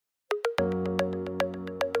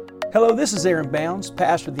Hello, this is Aaron Bounds,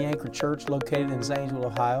 pastor of the Anchor Church located in Zanesville,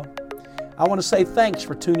 Ohio. I want to say thanks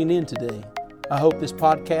for tuning in today. I hope this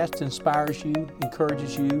podcast inspires you,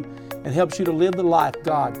 encourages you, and helps you to live the life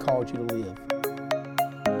God called you to live.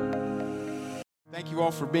 Thank you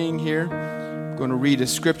all for being here. I'm going to read a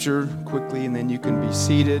scripture quickly and then you can be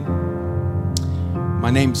seated.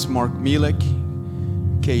 My name's Mark Mealick.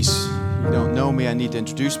 In case you don't know me, I need to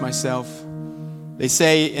introduce myself. They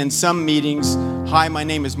say in some meetings, "Hi, my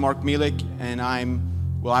name is Mark Mealick, and I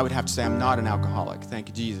would have to say I'm not an alcoholic. Thank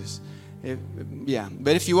you, Jesus."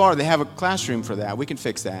 But if you are, they have a classroom for that. We can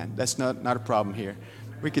fix that. That's not a problem here.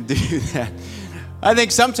 We can do that. I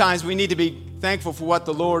think sometimes we need to be thankful for what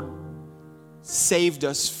the Lord saved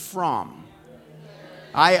us from.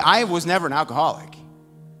 I was never an alcoholic.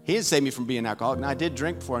 He didn't save me from being an alcoholic. Now, I did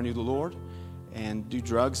drink before I knew the Lord and do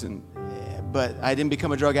drugs, but I didn't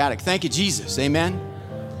become a drug addict. Thank you, Jesus. Amen.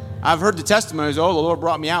 I've heard the testimonies, the Lord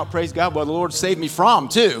brought me out. Praise God. Well, the Lord saved me from,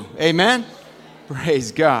 too. Amen.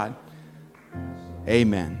 Praise God.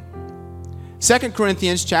 Amen. 2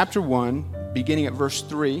 Corinthians chapter 1, beginning at verse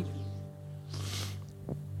 3.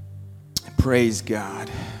 Praise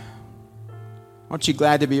God. Aren't you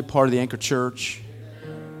glad to be a part of the Anchor Church?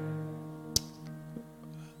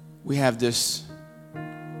 We have this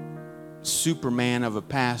Superman of a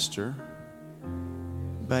pastor,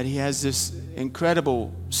 but he has this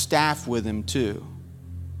incredible staff with him too.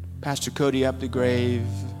 Pastor Cody Updegrave,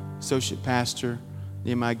 associate pastor,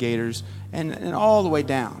 Nehemiah Gators, and all the way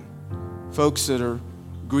down. Folks that are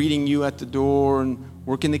greeting you at the door and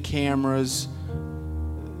working the cameras.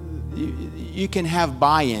 You can have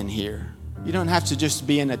buy-in here. You don't have to just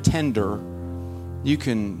be an attender. You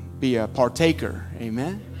can be a partaker.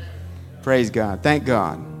 Amen? Praise God. Thank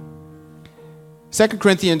God. 2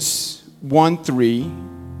 Corinthians 1:3,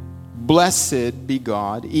 "Blessed be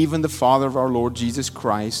God, even the Father of our Lord Jesus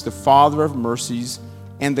Christ, the Father of mercies,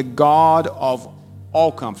 and the God of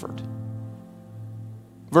all comfort."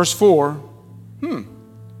 Verse 4,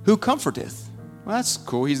 "Who comforteth?" Well, that's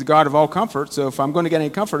cool. He's the God of all comfort. So if I'm going to get any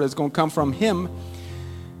comfort, it's going to come from Him.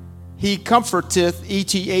 He comforteth,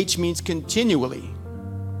 ETH means continually.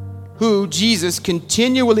 Who, Jesus,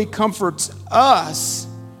 continually comforts us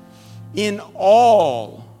in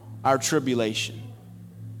all our tribulation.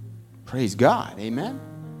 Praise God. Amen.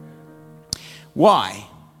 Why?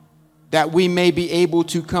 That we may be able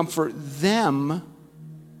to comfort them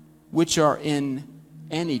which are in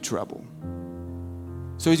any trouble.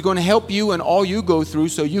 So He's going to help you in all you go through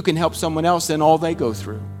so you can help someone else in all they go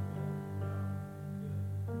through.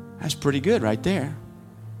 That's pretty good right there.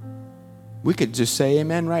 We could just say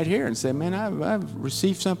amen right here and say, man, I've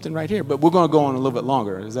received something right here. But we're going to go on a little bit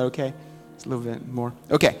longer. Is that okay? It's a little bit more.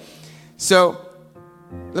 Okay. So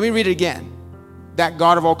let me read it again. That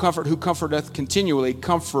God of all comfort, who comforteth continually,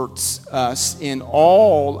 comforts us in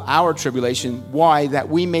all our tribulation. Why? That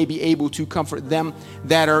we may be able to comfort them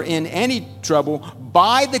that are in any trouble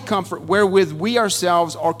by the comfort wherewith we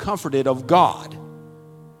ourselves are comforted of God.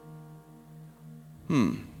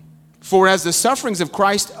 For as the sufferings of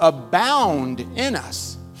Christ abound in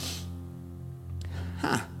us,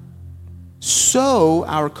 so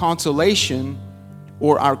our consolation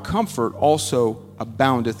or our comfort also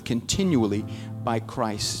aboundeth continually by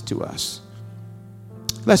Christ to us.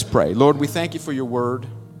 Let's pray. Lord, we thank you for your word.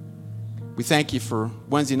 We thank you for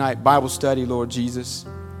Wednesday night Bible study, Lord Jesus.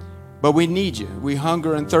 But we need you. We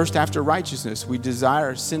hunger and thirst after righteousness. We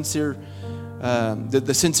desire sincere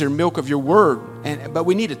the sincere milk of your word. But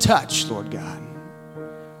we need a touch, Lord God.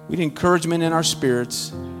 We need encouragement in our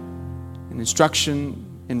spirits and instruction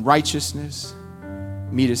in righteousness.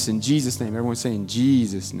 Meet us in Jesus' name. Everyone say in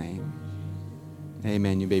Jesus' name.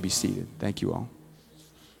 Amen. You may be seated. Thank you all.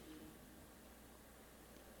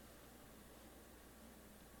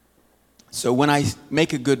 So when I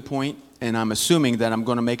make a good point, and I'm assuming that I'm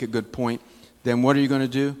going to make a good point, then what are you going to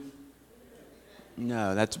do?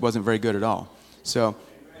 No, that wasn't very good at all. So,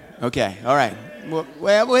 okay, all right. Well,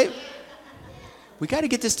 wait. We got to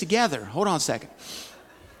get this together. Hold on a second.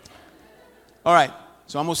 All right,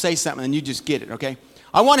 so I'm going to say something and you just get it, okay?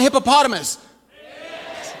 I want a hippopotamus.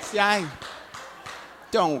 See, that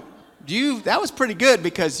was pretty good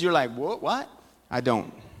because you're like, what? I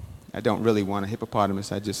don't really want a hippopotamus.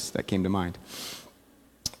 That came to mind.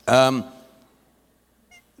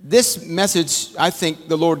 This message, I think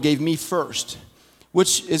the Lord gave me first,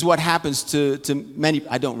 which is what happens to many.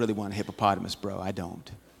 I don't really want a hippopotamus, bro. I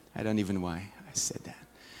don't even know why I said that.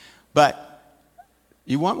 But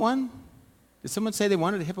you want one? Did someone say they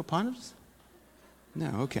wanted a hippopotamus? No,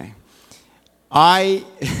 okay. I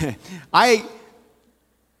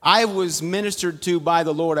I was ministered to by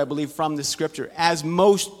the Lord, I believe, from the scripture. As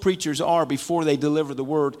most preachers are before they deliver the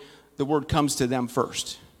word comes to them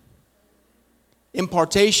first.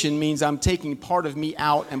 Impartation means I'm taking part of me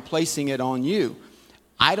out and placing it on you.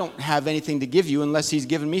 I don't have anything to give you unless he's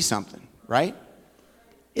given me something, right?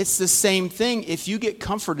 It's the same thing. If you get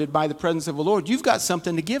comforted by the presence of the Lord, you've got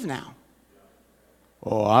something to give now.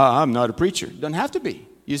 Oh, I'm not a preacher. It doesn't have to be.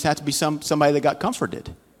 You just have to be somebody that got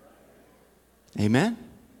comforted. Amen?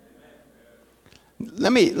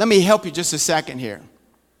 Let me help you just a second here.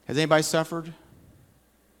 Has anybody suffered?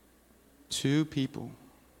 2 people.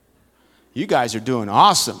 You guys are doing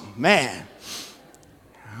awesome. Man,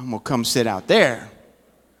 I'm going to come sit out there.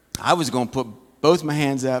 I was going to put both my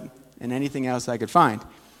hands up and anything else I could find.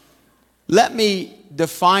 Let me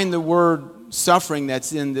define the word suffering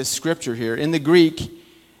that's in this scripture here. In the Greek,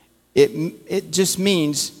 it just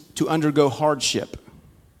means to undergo hardship.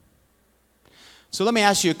 So let me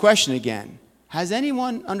ask you a question again. Has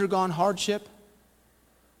anyone undergone hardship?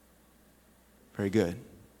 Very good.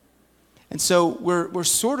 And so we're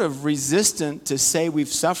sort of resistant to say we've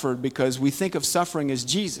suffered because we think of suffering as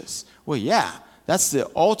Jesus. Well, yeah, that's the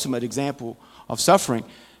ultimate example of suffering.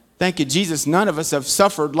 Thank you, Jesus. None of us have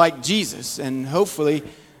suffered like Jesus, and hopefully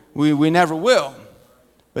we never will.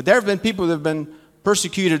 But there have been people that have been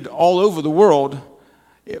persecuted all over the world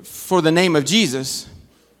for the name of Jesus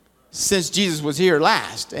since Jesus was here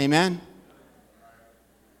last. Amen?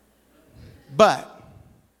 But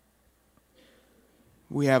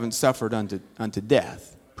we haven't suffered unto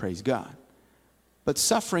death, praise God. But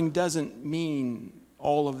suffering doesn't mean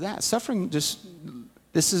all of that. Suffering this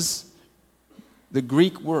is the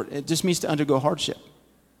Greek word. It just means to undergo hardship.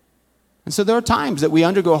 And so there are times that we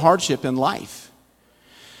undergo hardship in life.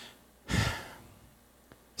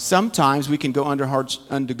 Sometimes we can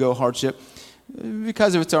undergo hardship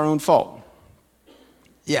because it's our own fault.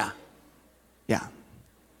 Yeah.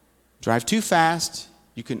 Drive too fast,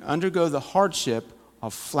 you can undergo the hardship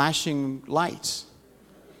of flashing lights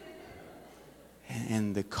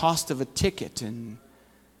and the cost of a ticket and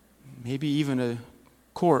maybe even a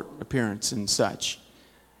court appearance and such.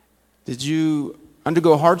 Did you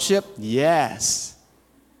undergo hardship? Yes.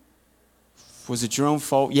 Was it your own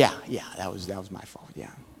fault? Yeah, that was my fault. Yeah.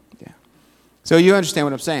 So you understand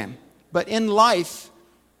what I'm saying. But in life,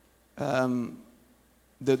 the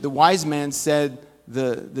wise man said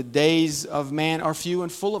the days of man are few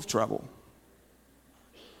and full of trouble.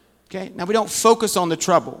 Okay? Now we don't focus on the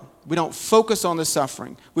trouble. We don't focus on the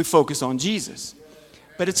suffering. We focus on Jesus.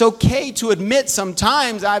 But it's okay to admit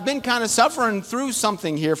sometimes I've been kind of suffering through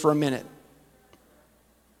something here for a minute.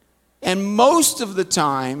 And most of the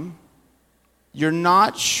time, you're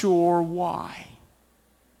not sure why.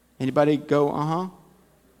 Anybody go, uh-huh?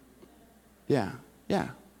 Yeah.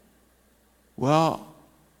 Well,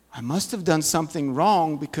 I must have done something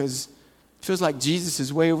wrong because it feels like Jesus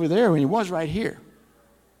is way over there when he was right here.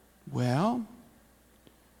 Well,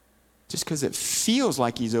 just because it feels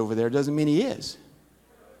like he's over there doesn't mean he is.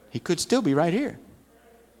 He could still be right here.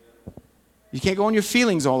 You can't go on your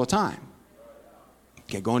feelings all the time. You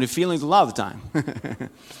can't go on your feelings a lot of the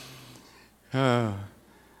time.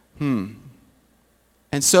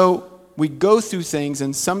 And so we go through things,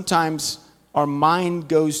 and sometimes our mind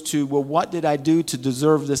goes to, well, what did I do to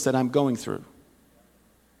deserve this that I'm going through?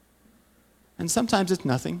 And sometimes it's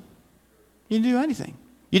nothing. You didn't do anything.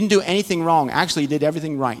 You didn't do anything wrong. Actually, you did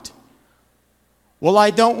everything right. Well,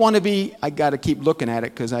 I don't want to be, I got to keep looking at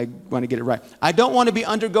it because I want to get it right. I don't want to be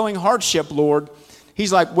undergoing hardship, Lord.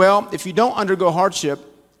 He's like, well, if you don't undergo hardship,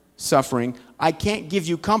 suffering, I can't give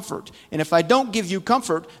you comfort. And if I don't give you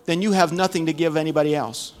comfort, then you have nothing to give anybody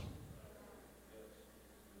else.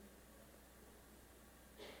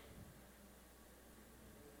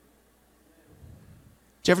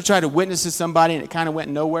 Did you ever try to witness to somebody and it kind of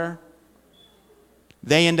went nowhere?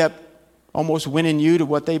 They end up almost winning you to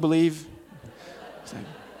what they believe. It's like,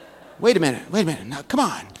 wait a minute. Now, come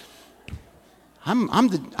on.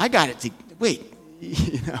 I got it. Wait,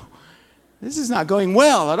 this is not going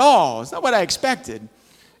well at all. It's not what I expected.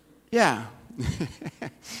 Yeah.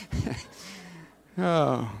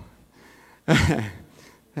 Oh.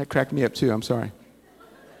 That cracked me up too. I'm sorry.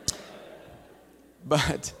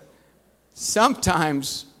 But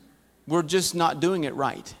sometimes we're just not doing it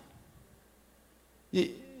right.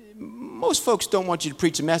 Most folks don't want you to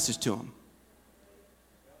preach a message to them.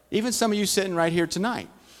 Even some of you sitting right here tonight.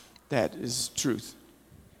 That is truth.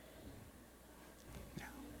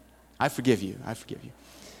 I forgive you.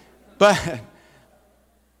 But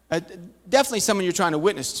definitely someone you're trying to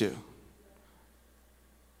witness to.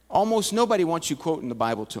 Almost nobody wants you quoting the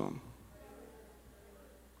Bible to them.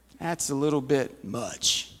 That's a little bit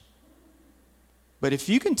much. But if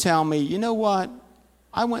you can tell me, you know what,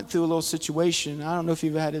 I went through a little situation. I don't know if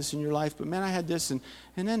you've had this in your life, but man, I had this, and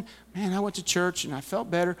then, man, I went to church and I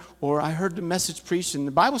felt better, or I heard the message preached, and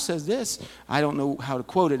the Bible says this. I don't know how to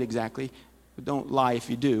quote it exactly. Don't lie if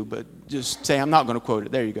you do, but just say, I'm not going to quote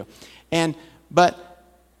it. There you go. But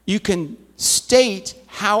you can state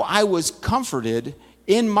how I was comforted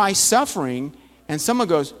in my suffering, and someone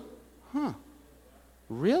goes, huh,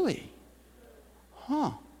 really?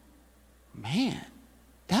 Huh, man,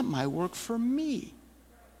 that might work for me.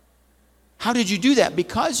 How did you do that?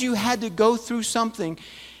 Because you had to go through something,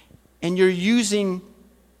 and you're using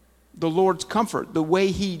the Lord's comfort, the way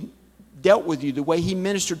He dealt with you, the way He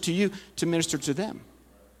ministered to you, to minister to them.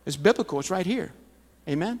 It's biblical. It's right here.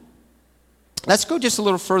 Amen? Let's go just a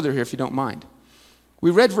little further here, if you don't mind. We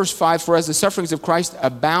read verse 5, for as the sufferings of Christ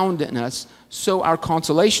abound in us, so our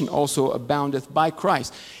consolation also aboundeth by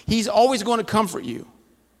Christ. He's always going to comfort you.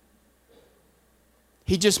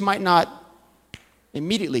 He just might not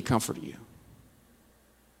immediately comfort you.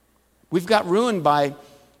 We've got ruined by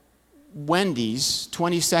Wendy's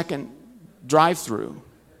 20-second drive-through.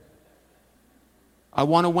 I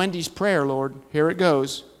want a Wendy's prayer, Lord. Here it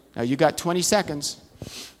goes. Now you got 20 seconds.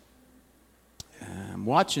 I'm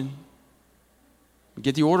watching.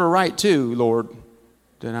 Get the order right too, Lord,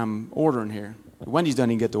 that I'm ordering here. Wendy's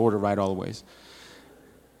doesn't even get the order right all the ways.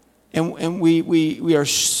 And we are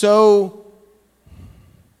so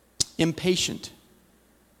impatient.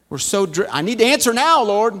 We're so I need the answer now,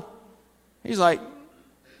 Lord. He's like,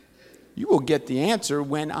 you will get the answer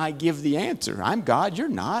when I give the answer. I'm God, you're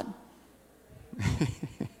not.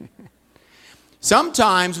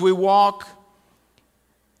 Sometimes we walk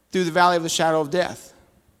through the valley of the shadow of death.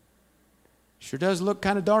 Sure does look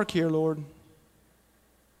kind of dark here, Lord.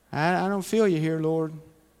 I don't feel you here, Lord.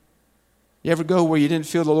 You ever go where you didn't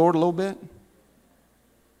feel the Lord a little bit?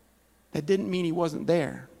 That didn't mean He wasn't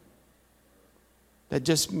there. That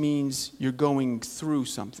just means you're going through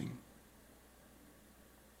something. I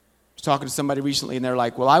was talking to somebody recently, and they're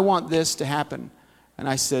like, well, I want this to happen. And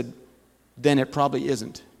I said, then it probably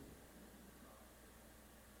isn't.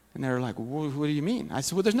 And they're like, well, what do you mean? I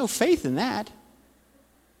said, well, there's no faith in that.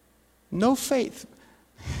 No faith.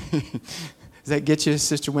 Does that get you,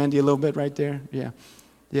 Sister Wendy, a little bit right there? Yeah.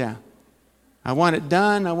 Yeah. I want it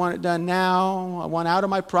done. I want it done now. I want out of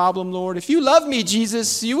my problem, Lord. If you love me,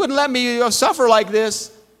 Jesus, you wouldn't let me suffer like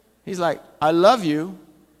this. He's like, I love you,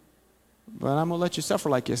 but I'm going to let you suffer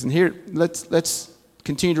like this. And here, let's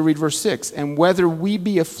continue to read verse 6. And whether we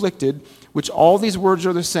be afflicted, which all these words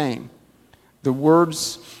are the same. The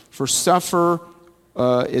words for suffer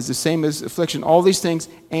is the same as affliction. All these things,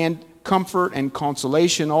 and comfort and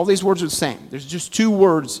consolation, all these words are the same. There's just two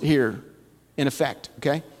words here in effect,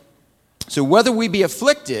 okay? So whether we be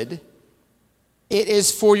afflicted, it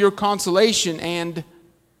is for your consolation and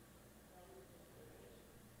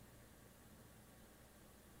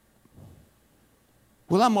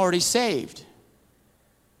well, I'm already saved.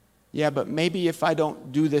 Yeah, but maybe if I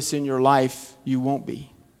don't do this in your life, you won't be.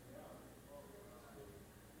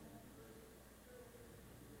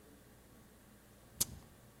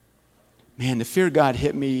 Man, the fear of God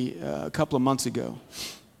hit me a couple of months ago.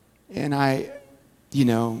 And I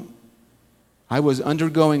was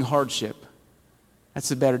undergoing hardship. That's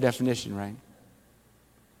a better definition, right?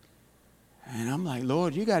 And I'm like,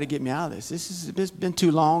 Lord, you got to get me out of this. It's been too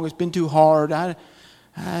long. It's been too hard.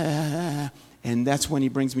 And that's when He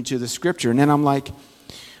brings me to the scripture. And then I'm like,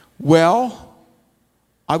 well,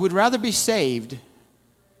 I would rather be saved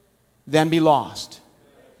than be lost.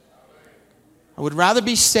 I would rather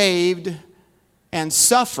be saved and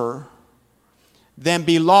suffer than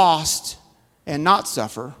be lost and not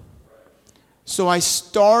suffer. So I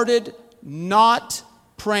started not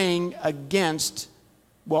praying against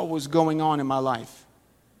what was going on in my life.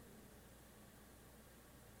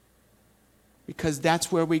 Because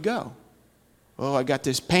that's where we go. Oh, I got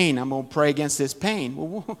this pain. I'm going to pray against this pain.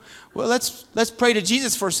 Well, let's pray to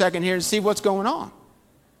Jesus for a second here and see what's going on.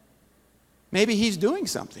 Maybe He's doing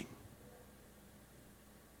something.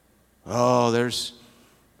 Oh, there's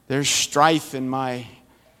strife in my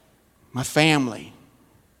family.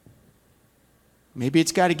 Maybe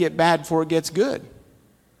it's got to get bad before it gets good.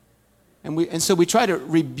 And so we try to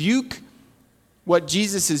rebuke what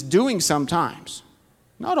Jesus is doing sometimes.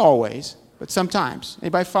 Not always, but sometimes.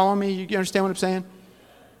 Anybody follow me? You understand what I'm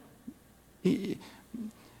saying?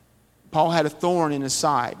 Paul had a thorn in his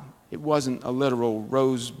side. It wasn't a literal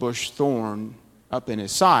rose bush thorn up in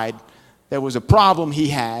his side. There was a problem he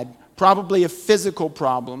had, probably a physical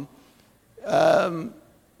problem.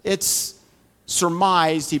 It's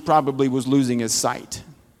surmised he probably was losing his sight.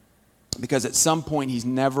 Because at some point he's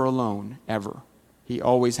never alone, ever. He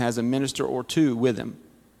always has a minister or two with him.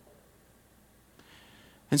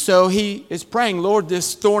 And so he is praying, Lord,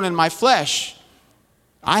 this thorn in my flesh.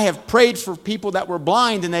 I have prayed for people that were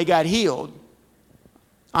blind and they got healed.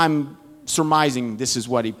 I'm surmising this is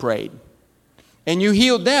what he prayed. And you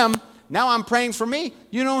healed them. Now I'm praying for me.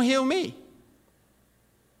 You don't heal me.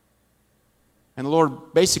 And the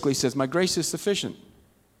Lord basically says, my grace is sufficient.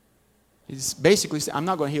 He's basically saying, I'm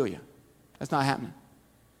not going to heal you. That's not happening.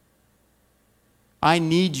 I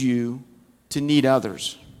need you to need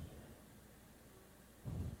others.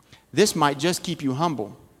 This might just keep you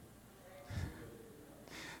humble.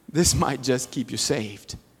 This might just keep you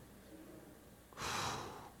saved.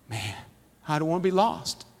 Man, I don't want to be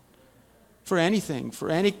lost for anything,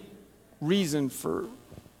 for any reason,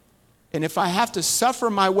 and if I have to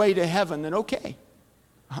suffer my way to heaven, then okay,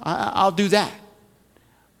 I'll do that.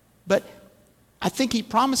 But I think he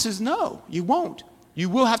promises, no, you won't. You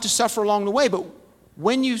will have to suffer along the way, but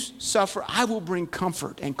when you suffer, I will bring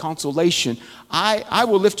comfort and consolation. I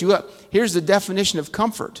will lift you up. Here's the definition of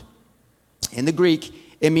comfort. In the Greek,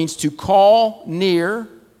 it means to call near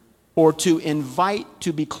or to invite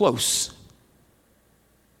to be close.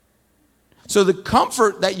 So the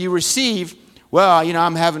comfort that you receive, well,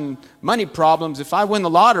 I'm having money problems. If I win the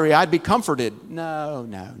lottery, I'd be comforted. No.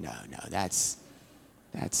 That's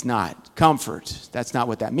not comfort. That's not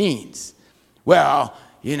what that means. Well,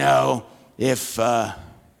 if I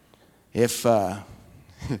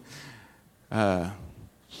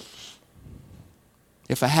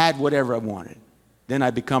had whatever I wanted, then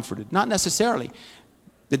I'd be comforted. Not necessarily.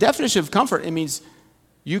 The definition of comfort, it means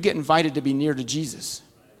you get invited to be near to Jesus,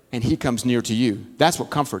 and he comes near to you. That's what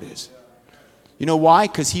comfort is. You know why?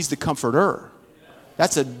 Because he's the comforter.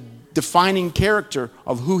 That's a defining character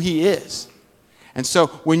of who he is. And so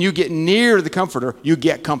when you get near the comforter, you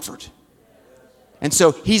get comfort. And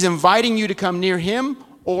so he's inviting you to come near him,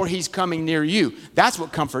 or he's coming near you. That's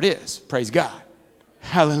what comfort is. Praise God.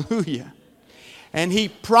 Hallelujah. And he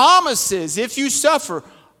promises, if you suffer,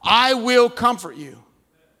 I will comfort you.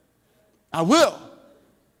 I will.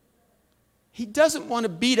 He doesn't want to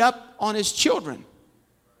beat up on his children.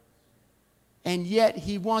 And yet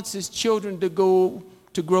he wants his children to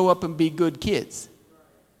grow up and be good kids.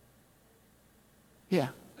 Yeah.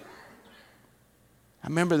 I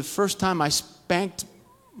remember the first time I spanked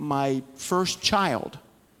my first child.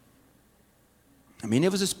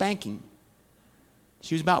 It was a spanking.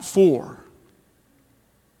 She was about 4.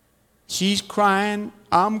 She's crying.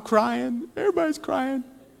 I'm crying. Everybody's crying.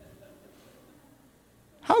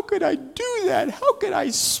 How could I do that? How could I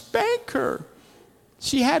spank her?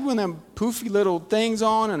 She had one of them poofy little things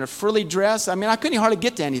on and a frilly dress. I couldn't hardly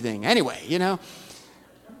get to anything. Anyway,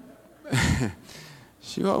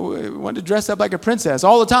 She wanted to dress up like a princess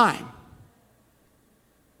all the time.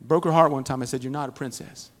 Broke her heart one time. I said, you're not a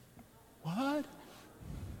princess. What?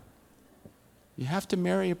 You have to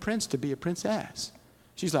marry a prince to be a princess.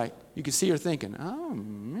 She's like, you can see her thinking, oh,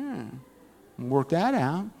 yeah, work that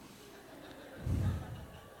out.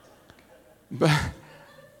 But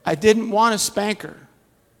I didn't want to spank her.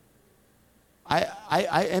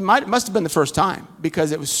 It must have been the first time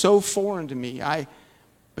because it was so foreign to me.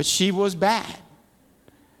 But she was bad.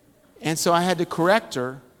 And so I had to correct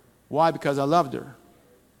her. Why? Because I loved her.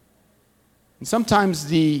 And sometimes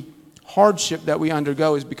the hardship that we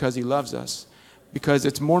undergo is because he loves us. Because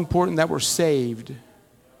it's more important that we're saved.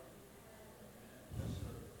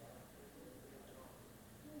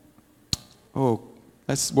 Oh,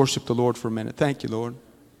 let's worship the Lord for a minute. Thank you, Lord.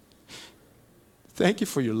 Thank you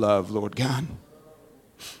for your love, Lord God.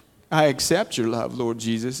 I accept your love, Lord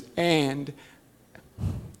Jesus, and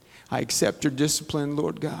I accept your discipline,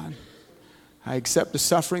 Lord God. I accept the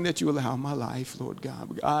suffering that you allow in my life, Lord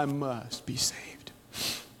God. I must be saved.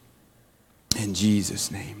 In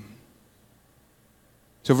Jesus' name.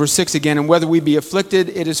 So verse 6 again, and whether we be afflicted,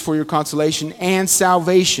 it is for your consolation and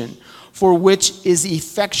salvation, for which is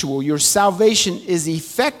effectual. Your salvation is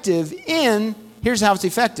effective in, here's how it's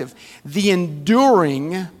effective, the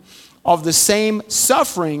enduring of the same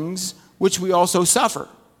sufferings which we also suffer.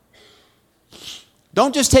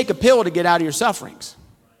 Don't just take a pill to get out of your sufferings.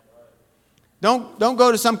 Don't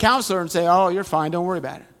go to some counselor and say, oh, you're fine, don't worry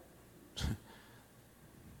about it.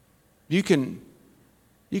 You can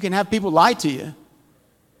have people lie to you,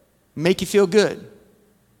 make you feel good,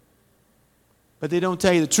 but they don't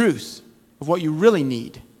tell you the truth of what you really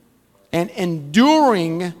need. And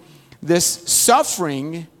enduring this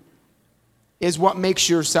suffering is what makes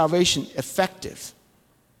your salvation effective.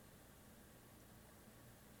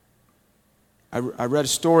 I read a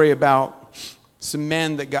story about some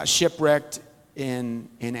men that got shipwrecked in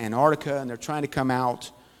Antarctica, and they're trying to come out.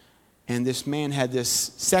 And this man had this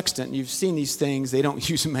sextant. You've seen these things. They don't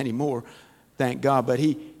use them anymore, thank God. But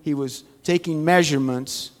he was taking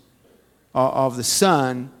measurements of the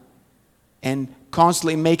sun and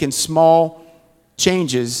constantly making small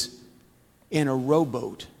changes in a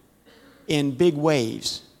rowboat in big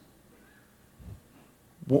waves.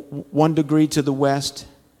 1 degree to the west.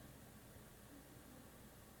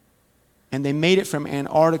 And they made it from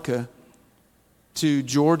Antarctica to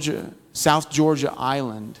Georgia, South Georgia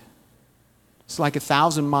Island. It's like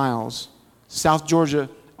 1,000 miles. South Georgia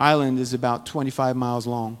Island is about 25 miles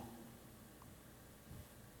long.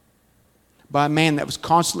 By a man that was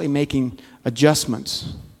constantly making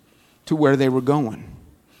adjustments to where they were going.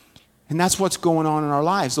 And that's what's going on in our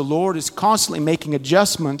lives. The Lord is constantly making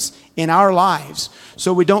adjustments in our lives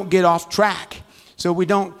so we don't get off track. So we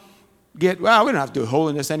don't get, well, we don't have to do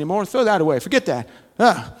holiness anymore. Throw that away. Forget that.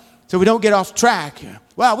 So we don't get off track.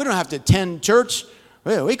 Well, we don't have to attend church.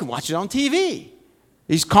 Well, we can watch it on TV.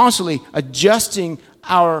 He's constantly adjusting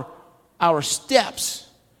our steps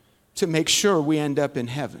to make sure we end up in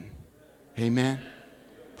heaven. Amen.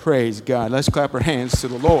 Praise God. Let's clap our hands to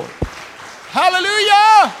the Lord.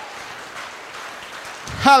 Hallelujah.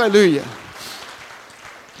 Hallelujah.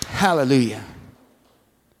 Hallelujah.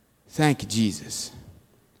 Thank you, Jesus.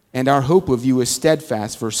 And our hope of you is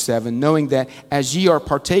steadfast, verse 7, knowing that as ye are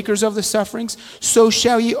partakers of the sufferings, so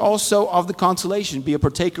shall ye also of the consolation be a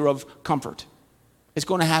partaker of comfort. It's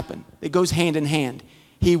going to happen. It goes hand in hand.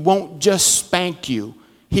 He won't just spank you.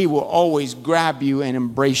 He will always grab you and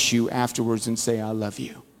embrace you afterwards and say, I love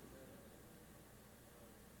you.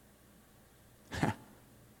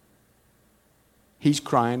 He's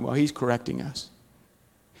crying while he's correcting us.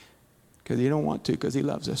 Because he don't want to, because he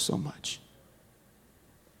loves us so much.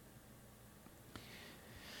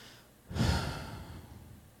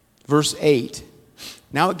 Verse 8.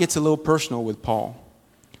 Now it gets a little personal with Paul.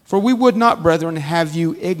 For we would not, brethren, have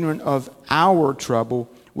you ignorant of our trouble,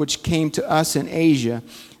 which came to us in Asia,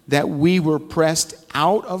 that we were pressed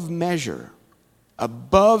out of measure,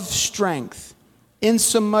 above strength,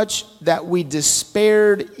 insomuch that we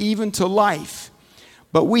despaired even to life.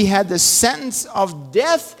 But we had the sentence of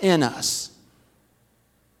death in us.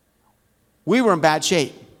 We were in bad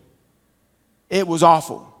shape. It was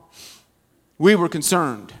awful. We were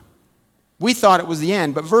concerned. We thought it was the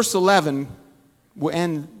end. But verse 11 will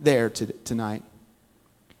end there tonight.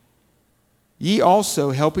 Ye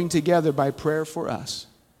also helping together by prayer for us.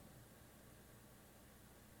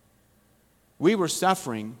 We were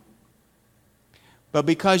suffering. But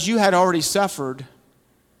because you had already suffered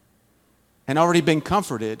and already been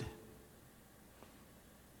comforted,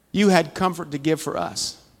 you had comfort to give for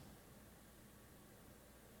us.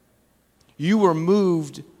 You were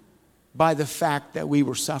moved by the fact that we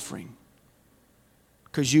were suffering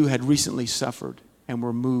because you had recently suffered and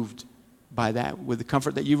were moved by that. With the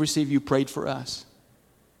comfort that you received, you prayed for us.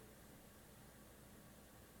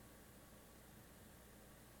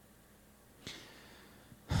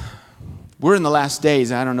 We're in the last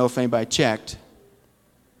days. I don't know if anybody checked.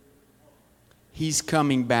 He's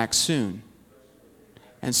coming back soon.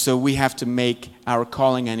 And so we have to make our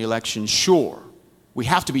calling and election sure. We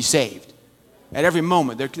have to be saved at every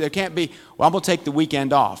moment. There can't be, well, I'm going to take the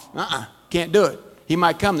weekend off. Can't do it. He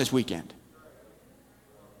might come this weekend.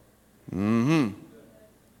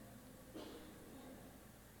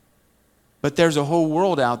 But there's a whole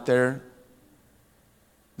world out there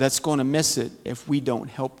that's going to miss it if we don't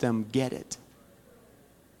help them get it.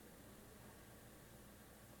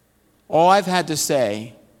 All I've had to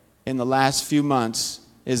say in the last few months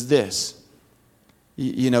is this.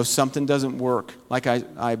 You know, something doesn't work. Like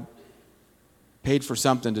I paid for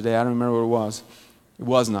something today. I don't remember what it was. It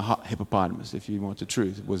wasn't a hippopotamus, if you want the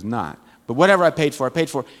truth. It was not. But whatever I paid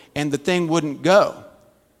for, and the thing wouldn't go.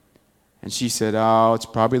 And she said, oh, it's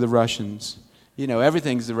probably the Russians. You know,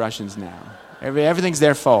 everything's the Russians now. Everything's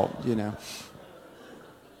their fault, you know.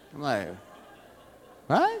 I'm like,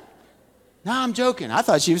 what? No, I'm joking. I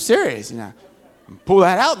thought she was serious. You know, pull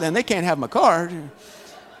that out then. They can't have my card.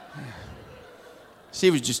 She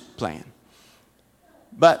was just playing.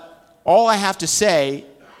 But all I have to say,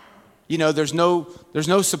 you know, there's no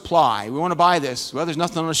supply. We want to buy this. Well, there's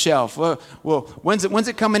nothing on the shelf. Well, when's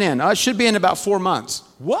it coming in? It should be in about 4 months.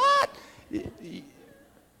 What?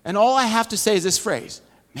 And all I have to say is this phrase.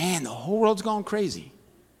 Man, the whole world's gone crazy.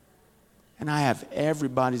 And I have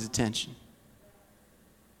everybody's attention.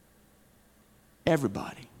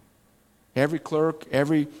 Everybody. Every clerk,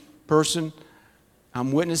 every person.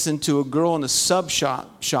 I'm witnessing to a girl in a sub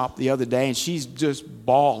shop the other day, and she's just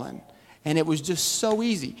bawling. And it was just so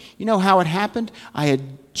easy. You know how it happened? I had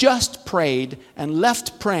just prayed and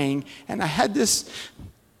left praying, and I had this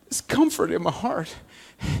this comfort in my heart.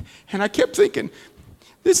 And I kept thinking,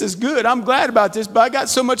 this is good. I'm glad about this, but I got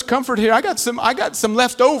so much comfort here. I got some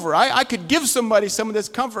left over. I could give somebody some of this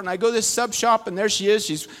comfort. And I go to this sub shop, and there she is.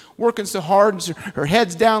 She's working so hard, and her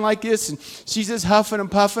head's down like this, and she's just huffing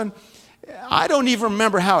and puffing. I don't even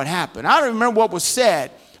remember how it happened. I don't remember what was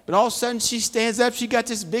said. But all of a sudden, she stands up. She got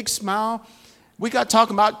this big smile. We got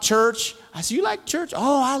talking about church. I said, you like church?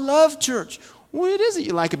 Oh, I love church. What is it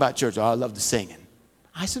you like about church? Oh, I love the singing.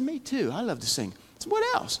 I said, me too. I love to sing. I said, what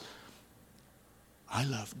else? I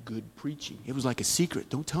love good preaching. It was like a secret.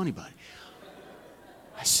 Don't tell anybody.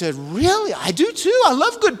 I said, really? I do too. I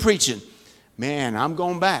love good preaching. Man, I'm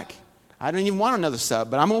going back. I don't even want another sub,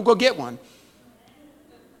 but I'm going to go get one.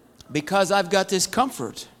 Because I've got this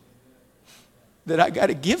comfort that I got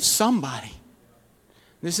to give somebody.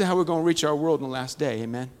 This is how we're going to reach our world in the last day.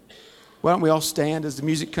 Amen. Why don't we all stand as the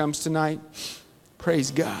music comes tonight?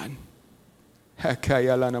 Praise God.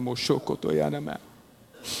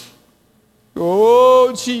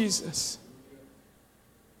 Oh, Jesus.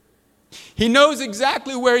 He knows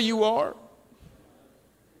exactly where you are.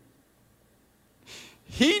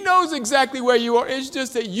 He knows exactly where you are. It's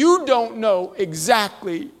just that you don't know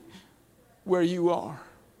exactly where you are.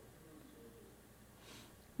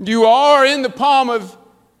 You are in the palm of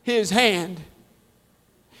His hand,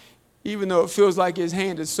 even though it feels like His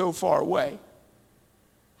hand is so far away.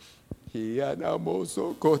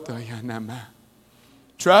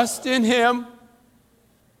 Trust in Him.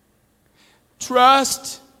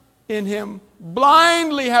 Trust in Him.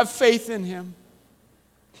 Blindly have faith in Him.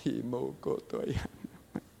 He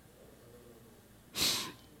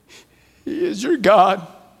is your God.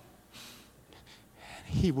 And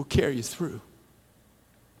He will carry you through.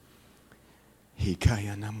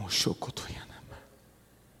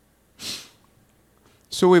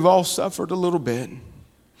 So we've all suffered a little bit.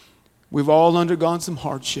 We've all undergone some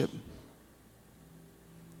hardship.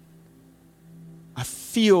 I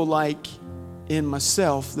feel like in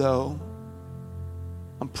myself, though,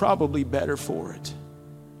 I'm probably better for it.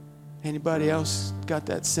 Anybody else got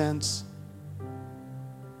that sense?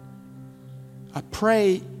 I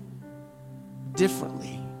pray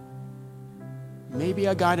differently. Maybe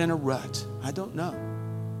I got in a rut. I don't know.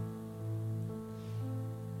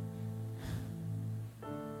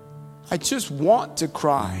 I just want to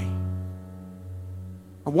cry.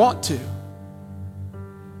 I want to.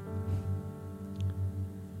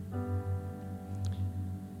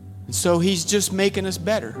 And so He's just making us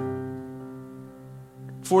better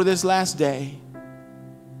for this last day.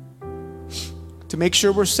 To make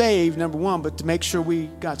sure we're saved, number one, but to make sure we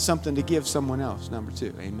got something to give someone else, number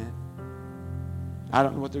two. Amen. I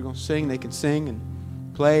don't know what they're going to sing. They can sing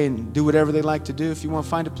and play and do whatever they like to do. If you want to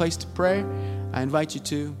find a place to pray, I invite you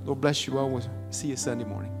to. Lord bless you all. We'll see you Sunday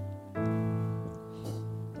morning.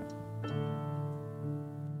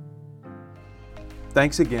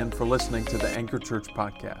 Thanks again for listening to the Anchor Church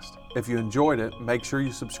podcast. If you enjoyed it, make sure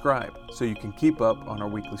you subscribe so you can keep up on our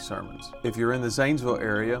weekly sermons. If you're in the Zanesville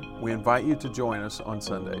area, we invite you to join us on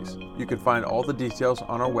Sundays. You can find all the details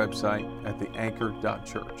on our website at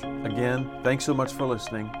theanchor.church. Again, thanks so much for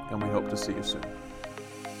listening, and we hope to see you soon.